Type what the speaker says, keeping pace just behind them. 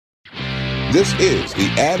This is the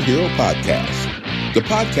Ad Hero Podcast, the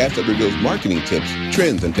podcast that reveals marketing tips,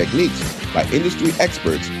 trends, and techniques by industry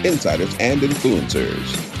experts, insiders, and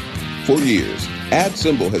influencers. For years,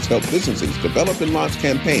 AdSymble has helped businesses develop and launch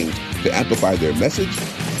campaigns to amplify their message,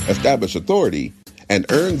 establish authority, and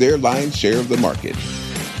earn their lion's share of the market.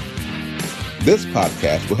 This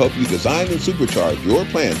podcast will help you design and supercharge your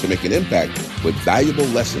plan to make an impact with valuable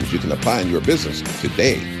lessons you can apply in your business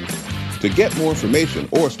today. To get more information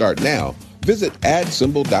or start now, visit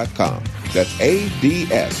adsemble.com. That's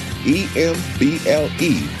ADSEMBLE.com.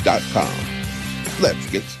 Let's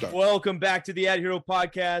get started. Welcome back to the Ad Hero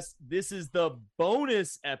Podcast. This is the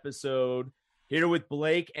bonus episode here with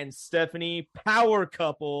Blake and Stephanie, power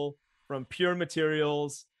couple from Pure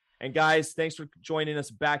Materials. And guys, thanks for joining us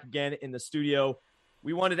back again in the studio.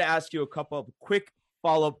 We wanted to ask you a couple of quick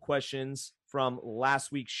follow-up questions from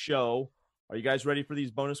last week's show. Are you guys ready for these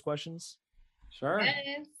bonus questions? Sure.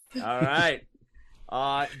 Yes. All right.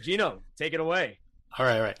 Gino, take it away. All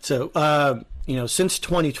right. So, since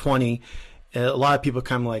 2020, a lot of people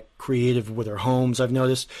kind of like creative with their homes. I've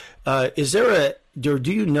noticed. Do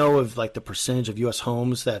you know of like the percentage of U.S.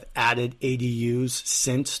 homes that have added ADUs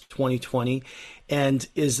since 2020? And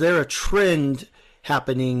is there a trend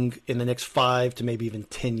happening in the next 5 to maybe even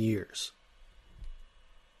 10 years?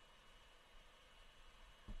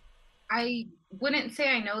 I wouldn't say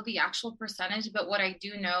I know the actual percentage, but what I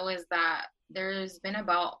do know is that there's been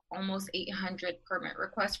about almost 800 permit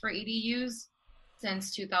requests for ADUs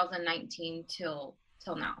since 2019 till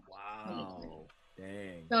now. Wow.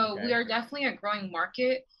 Dang. So Okay. we are definitely a growing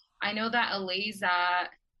market. I know that LA's at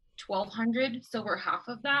 1,200, so we're half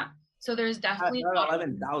of that. So there's definitely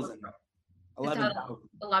 11,000.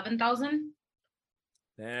 11,000.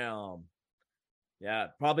 Damn. Yeah,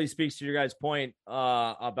 probably speaks to your guys' point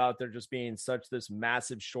about there just being this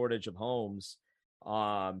massive shortage of homes.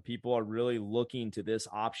 People are really looking to this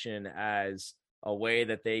option as a way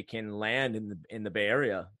that they can land in the Bay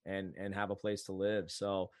Area and have a place to live.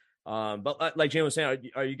 So, but like Jane was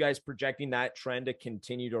saying, are you guys projecting that trend to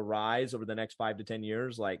continue to rise over the next 5 to 10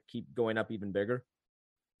 years? Like keep going up even bigger?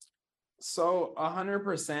 So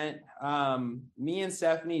 100%. Me and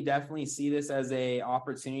Stephanie definitely see this as a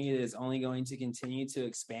opportunity that is only going to continue to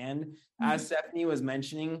expand. As Stephanie was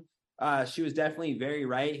mentioning, she was definitely very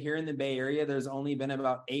right. Here in the Bay Area, there's only been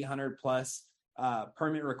about 800 plus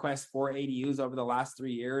permit requests for ADUs over the last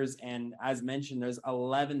 3 years. And as mentioned, there's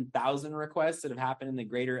 11,000 requests that have happened in the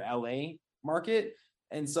greater LA market.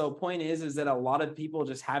 And so point is that a lot of people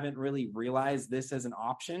just haven't really realized this as an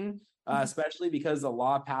option, especially because the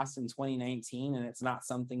law passed in 2019 and it's not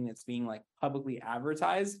something that's being like publicly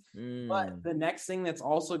advertised. But the next thing that's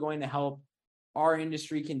also going to help our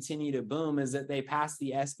industry continue to boom is that they passed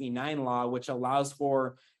the SB 9 law, which allows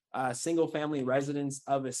for single family residents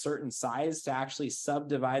of a certain size to actually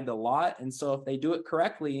subdivide the lot. And so if they do it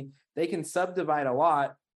correctly, they can subdivide a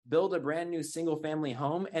lot, build a brand new single family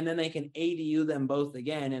home, and then they can ADU them both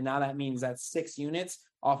again. And now that means that's 6 units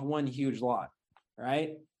off one huge lot,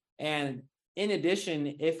 right? And in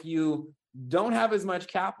addition, if you don't have as much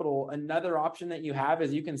capital, another option that you have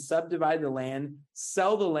is you can subdivide the land,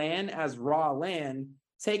 sell the land as raw land,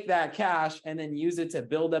 take that cash and then use it to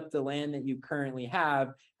build up the land that you currently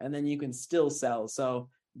have, and then you can still sell. So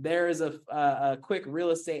there is a quick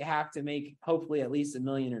real estate hack to make hopefully at least $1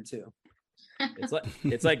 million or $2 million.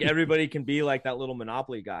 It's like everybody can be like that little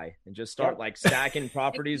Monopoly guy and just start like stacking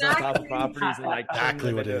properties on top of properties and like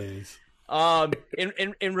Exactly what it is.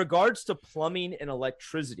 In regards to plumbing and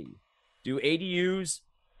electricity, do ADUs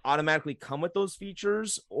automatically come with those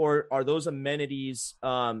features, or are those amenities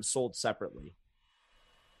sold separately?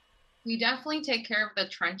 We definitely take care of the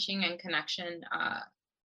trenching and connection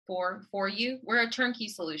for you. We're a turnkey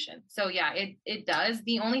solution. So yeah, it does.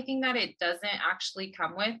 The only thing that it doesn't actually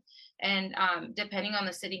come with, and depending on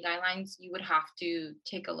the city guidelines, you would have to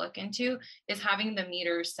take a look into, is having the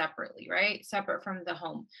meters separately, right? Separate from the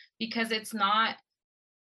home, because it's not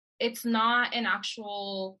an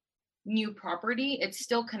actual new property. It's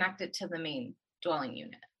still connected to the main dwelling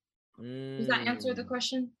unit. Does that answer the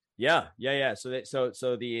question? Yeah. So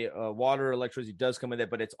the water, electricity does come with it,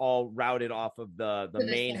 but it's all routed off of the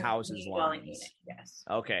main house's lines. Yes.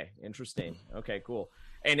 Okay, interesting. Okay, cool.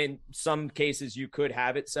 And in some cases, you could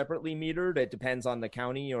have it separately metered. It depends on the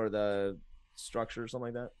county or the structure or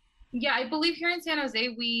something like that. Yeah, I believe here in San Jose,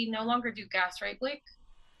 we no longer do gas, right, Blake?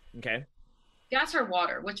 Okay. Gas or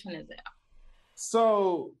water? Which one is it?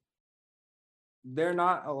 So they're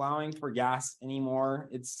not allowing for gas anymore.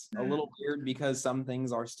 It's a little weird because some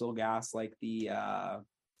things are still gas, like the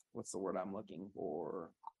what's the word I'm looking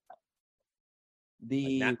for?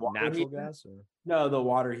 The natural gas? Or? No, the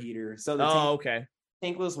water heater. So the okay.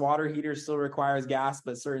 tankless water heater still requires gas,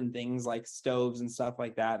 but certain things like stoves and stuff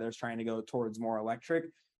like that, they're trying to go towards more electric.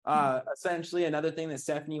 Essentially, another thing that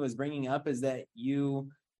Stephanie was bringing up is that you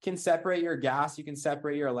can separate your gas, you can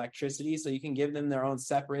separate your electricity, so you can give them their own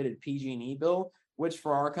separated PG&E bill, which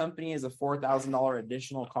for our company is a $4,000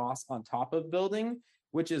 additional cost on top of building,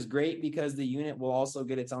 which is great because the unit will also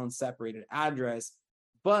get its own separated address.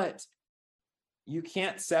 But you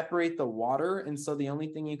can't separate the water, and so the only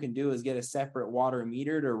thing you can do is get a separate water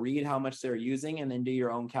meter to read how much they're using and then do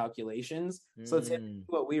your own calculations. So typically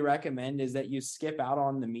what we recommend is that you skip out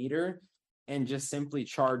on the meter and just simply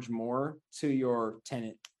charge more to your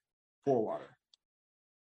tenant for water.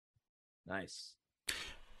 Nice.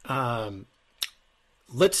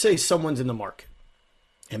 Let's say someone's in the market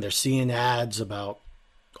and they're seeing ads about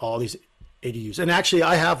all these ADUs, and actually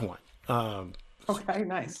I have one. Okay,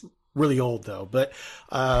 nice. Really old though, but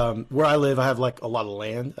where I live, I have like a lot of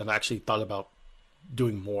land. I've actually thought about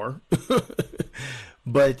doing more,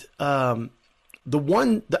 but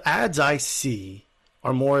the ads I see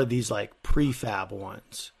are more of these like prefab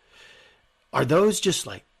ones. Are those just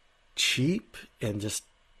like cheap and just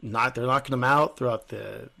they're knocking them out throughout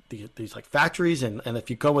these like factories, and if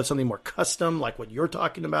you go with something more custom like what you're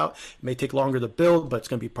talking about, it may take longer to build, but it's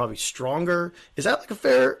going to be probably stronger. Is that like a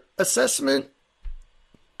fair assessment?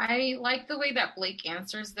 I like the way that Blake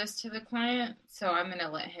answers this to the client, so I'm going to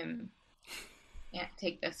let him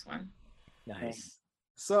take this one. Nice.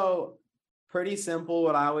 So pretty simple.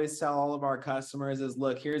 What I always tell all of our customers is,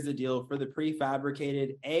 look, here's the deal for the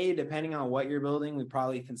prefabricated. Depending on what you're building, we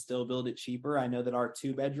probably can still build it cheaper. I know that our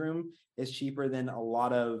 2-bedroom is cheaper than a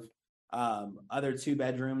lot of other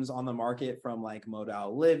 2-bedrooms on the market from like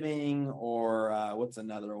Modal Living or what's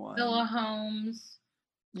another one? Villa Homes.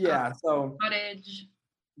 Yeah. So cottage.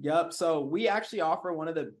 Yep. So we actually offer one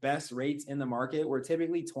of the best rates in the market. We're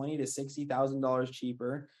typically $20,000 to $60,000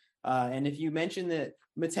 cheaper. And if you mention that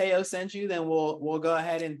Mateo sent you, then we'll go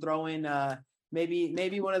ahead and throw in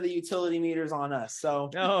maybe one of the utility meters on us. So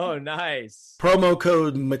nice. Promo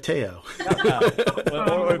code Mateo.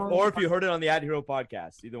 or if you heard it on the Ad Hero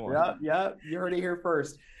podcast, either one. Yep. You heard it here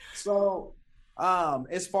first. So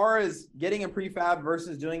as far as getting a prefab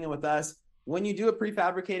versus doing it with us, when you do a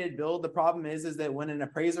prefabricated build, the problem is that when an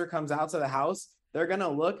appraiser comes out to the house, they're going to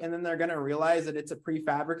look and then they're going to realize that it's a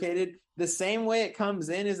prefabricated. The same way it comes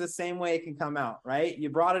in is the same way it can come out, right? You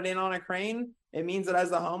brought it in on a crane. It means that as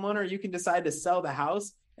the homeowner, you can decide to sell the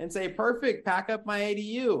house and say, perfect, pack up my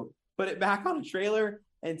ADU, put it back on a trailer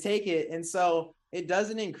and take it. And so it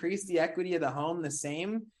doesn't increase the equity of the home the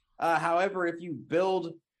same. However, if you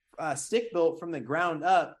build stick built from the ground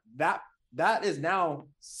up, that is now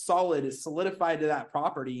solid. It's solidified to that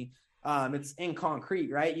property. It's in concrete,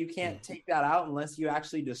 right? You can't take that out unless you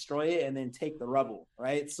actually destroy it and then take the rubble,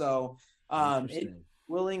 right? So it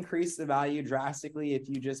will increase the value drastically if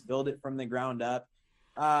you just build it from the ground up.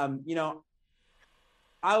 I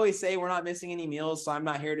always say we're not missing any meals, so I'm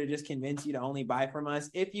not here to just convince you to only buy from us.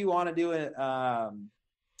 If you want to do a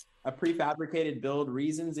prefabricated build,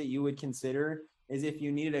 reasons that you would consider is if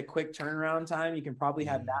you needed a quick turnaround time, you can probably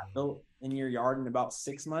have that built in your yard in about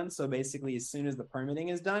 6 months. So basically, as soon as the permitting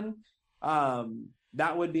is done,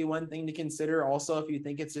 that would be one thing to consider. Also, if you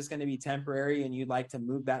think it's just going to be temporary and you'd like to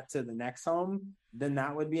move that to the next home, then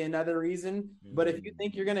that would be another reason. But if you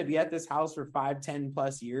think you're going to be at this house for 5, 10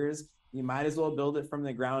 plus years, you might as well build it from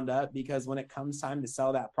the ground up, because when it comes time to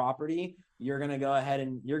sell that property, you're going to go ahead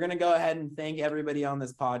and thank everybody on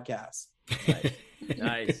this podcast.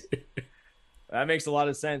 Nice. That makes a lot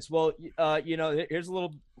of sense. Well, here's a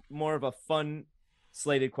little more of a fun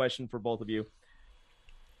slated question for both of you.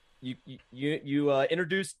 You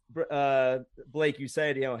introduced Blake. You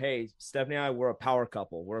said, hey, Stephanie and I, we're a power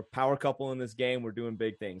couple. We're a power couple in this game. We're doing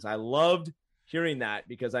big things. I loved hearing that,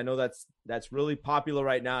 because I know that's really popular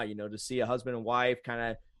right now, to see a husband and wife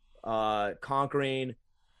kind of conquering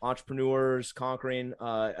entrepreneurs, conquering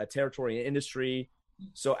a territory and industry.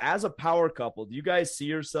 So as a power couple, do you guys see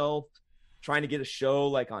yourself trying to get a show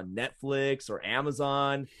like on Netflix or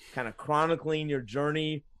Amazon, kind of chronicling your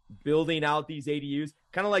journey, building out these ADUs,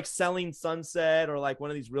 kind of like Selling Sunset or like one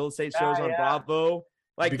of these real estate shows on Bravo?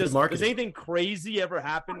 Like, does anything crazy ever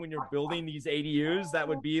happen when you're building these ADUs that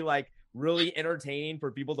would be like really entertaining for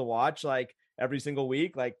people to watch like every single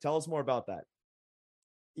week? Like, tell us more about that.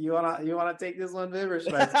 You wanna take this one, Viv, or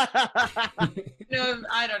should I? No,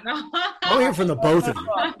 I don't know. I'll hear from the both of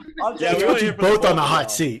you. We want you both on the hot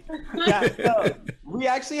seat. Yeah, so we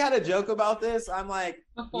actually had a joke about this. I'm like,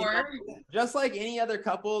 just like any other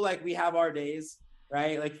couple, like we have our days,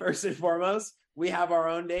 right? Like first and foremost, we have our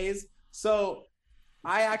own days. So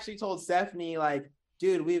I actually told Stephanie, like,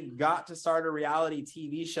 dude, we've got to start a reality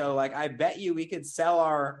TV show. Like, I bet you we could sell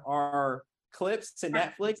our clips to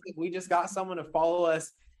Netflix if we just got someone to follow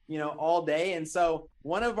us, you know, all day. And so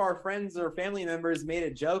one of our friends or family members made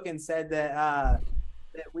a joke and said that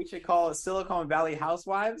we should call it Silicon Valley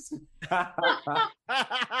Housewives.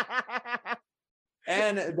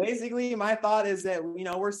 And basically my thought is that, you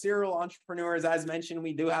know, we're serial entrepreneurs. As mentioned,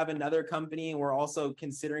 we do have another company. We're also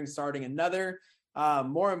considering starting another.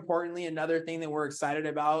 More importantly, another thing that we're excited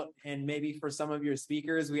about, and maybe for some of your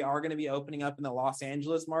speakers, we are going to be opening up in the Los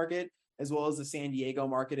Angeles market as well as the San Diego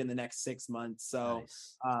market in the next 6 months. So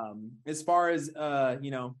Nice. as far as,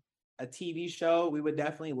 you know, a TV show, we would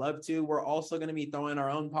definitely love to. We're also going to be throwing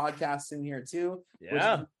our own podcast in here too, which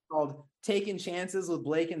Yeah. is called Taking Chances with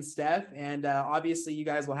Blake and Steph. And obviously you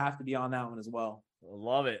guys will have to be on that one as well. I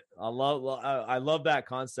love it. I love that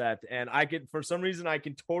concept. And for some reason, I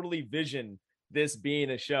can totally vision this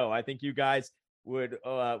being a show. I think you guys would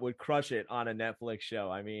crush it on a Netflix show.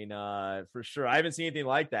 I mean, for sure. I haven't seen anything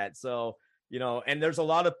like that. So, you know, and there's a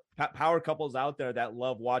lot of power couples out there that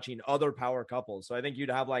love watching other power couples. So I think you'd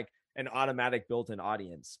have like an automatic built-in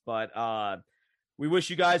audience. But we wish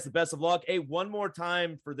you guys the best of luck. Hey, one more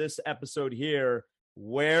time for this episode here,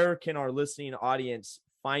 where can our listening audience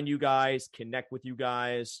find you guys, connect with you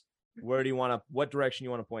guys? What direction you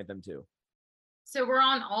want to point them to? So we're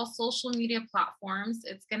on all social media platforms.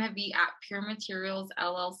 It's going to be at Pure Materials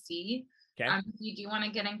LLC. Okay. If you do want to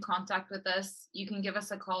get in contact with us, you can give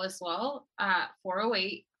us a call as well,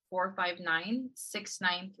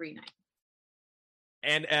 408-459-6939.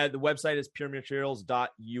 And the website is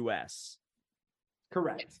purematerials.us.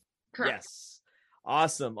 Correct. Correct. Yes.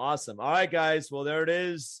 Awesome. All right, guys. Well, there it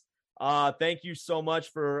is. Thank you so much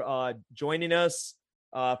for joining us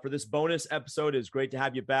for this bonus episode. It's great to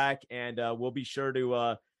have you back, and we'll be sure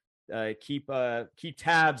to keep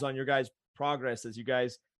tabs on your guys' progress as you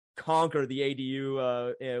guys conquer the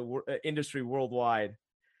ADU industry worldwide.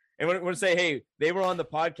 And we're going to say, hey, they were on the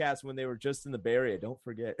podcast when they were just in the Bay Area. Don't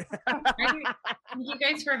forget. Thank you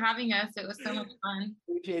guys for having us. It was so much fun.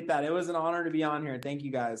 Appreciate that. It was an honor to be on here. Thank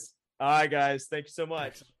you guys. All right, guys. Thank you so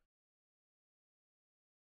much.